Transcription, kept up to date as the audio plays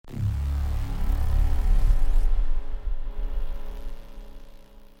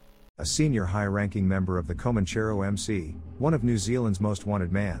a senior high-ranking member of the Comanchero MC, one of New Zealand's most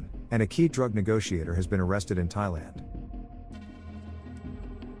wanted man, and a key drug negotiator has been arrested in Thailand.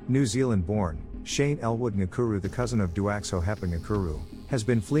 New Zealand-born, Shane Elwood Ngakuru, the cousin of Duaxo Hepa Ngakuru, has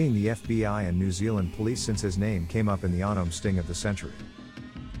been fleeing the FBI and New Zealand police since his name came up in the Onom sting of the century.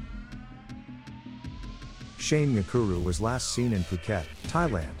 Shane Ngakuru was last seen in Phuket,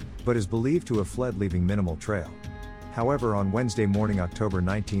 Thailand, but is believed to have fled leaving minimal trail. However, on Wednesday morning, October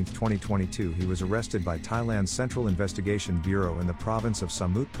 19, 2022, he was arrested by Thailand's Central Investigation Bureau in the province of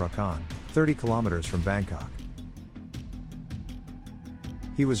Samut Prakan, 30 kilometers from Bangkok.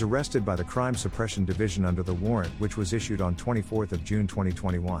 He was arrested by the Crime Suppression Division under the warrant which was issued on 24 June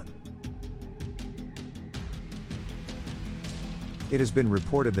 2021. It has been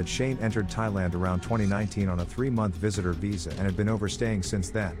reported that Shane entered Thailand around 2019 on a 3-month visitor visa and had been overstaying since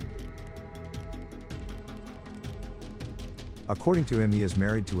then. According to him, he is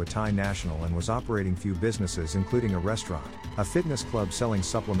married to a Thai national and was operating few businesses including a restaurant, a fitness club selling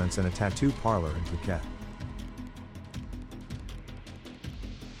supplements and a tattoo parlor in Phuket.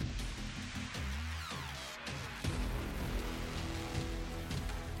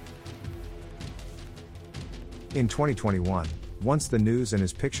 In 2021, once the news and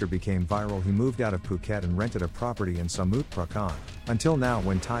his picture became viral, he moved out of Phuket and rented a property in Samut Prakan, until now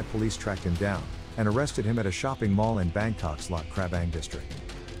when Thai police tracked him down and arrested him at a shopping mall in Bangkok's Lot Krabang district.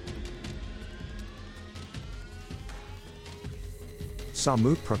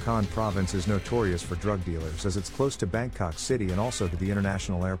 Samut Prakan province is notorious for drug dealers as it's close to Bangkok city and also to the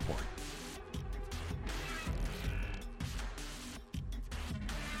international airport.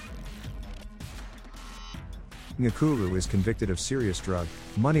 Ngakuru is convicted of serious drug,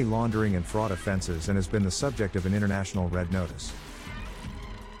 money laundering and fraud offenses and has been the subject of an international red notice.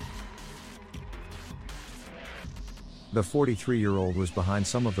 The 43-year-old was behind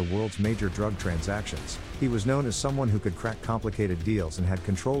some of the world's major drug transactions. He was known as someone who could crack complicated deals and had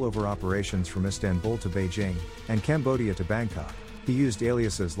control over operations from Istanbul to Beijing, and Cambodia to Bangkok. He used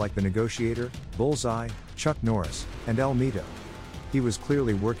aliases like the Negotiator, Bullseye, Chuck Norris, and El Mito. He was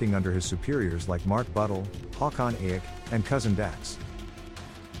clearly working under his superiors like Mark Buttle, Hakan Aik, and Cousin Dax.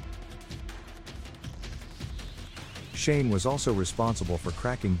 Shane was also responsible for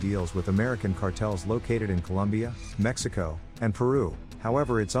cracking deals with American cartels located in Colombia, Mexico, and Peru.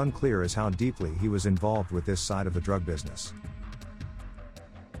 However, it's unclear as how deeply he was involved with this side of the drug business.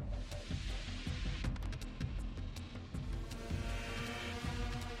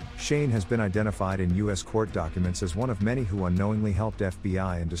 Shane has been identified in U.S. court documents as one of many who unknowingly helped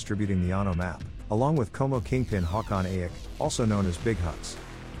FBI in distributing the Onom app, along with Como kingpin Hakan Aik, also known as Big Hucks.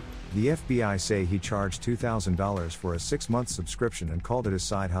 The FBI say he charged $2,000 for a 6-month subscription and called it his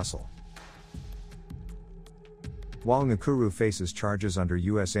side hustle. While Ngakuru faces charges under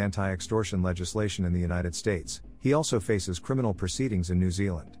U.S. anti-extortion legislation in the United States, he also faces criminal proceedings in New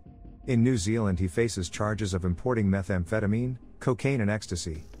Zealand. In New Zealand, he faces charges of importing methamphetamine, cocaine and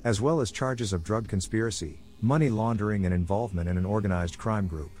ecstasy, as well as charges of drug conspiracy, money laundering and involvement in an organized crime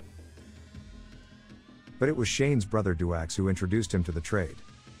group. But it was Shane's brother Duax who introduced him to the trade.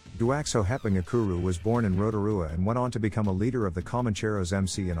 Duaxo Hepa Ngakuru was born in Rotorua and went on to become a leader of the Comanchero's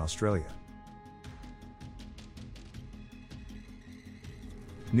MC in Australia.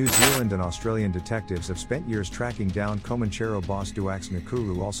 New Zealand and Australian detectives have spent years tracking down Comanchero boss Duax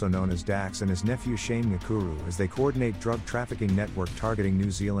Ngakuru, also known as Dax, and his nephew Shane Ngakuru as they coordinate drug trafficking network targeting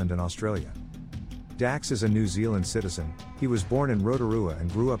New Zealand and Australia. Dax is a New Zealand citizen. He was born in Rotorua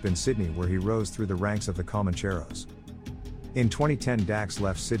and grew up in Sydney, where he rose through the ranks of the Comancheros. In 2010, Dax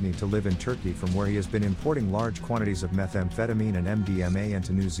left Sydney to live in Turkey, from where he has been importing large quantities of methamphetamine and MDMA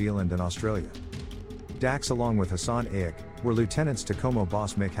into New Zealand and Australia. Dax, along with Hassan Aik, were lieutenants to Como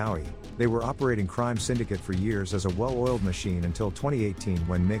boss Mick Howie. They were operating crime syndicate for years as a well-oiled machine until 2018,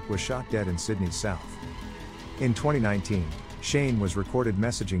 when Mick was shot dead in Sydney's south. In 2019, Shane was recorded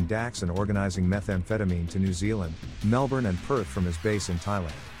messaging Dax and organizing methamphetamine to New Zealand, Melbourne and Perth from his base in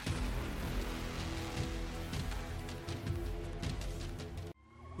Thailand.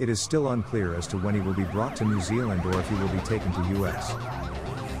 It is still unclear as to when he will be brought to New Zealand or if he will be taken to US.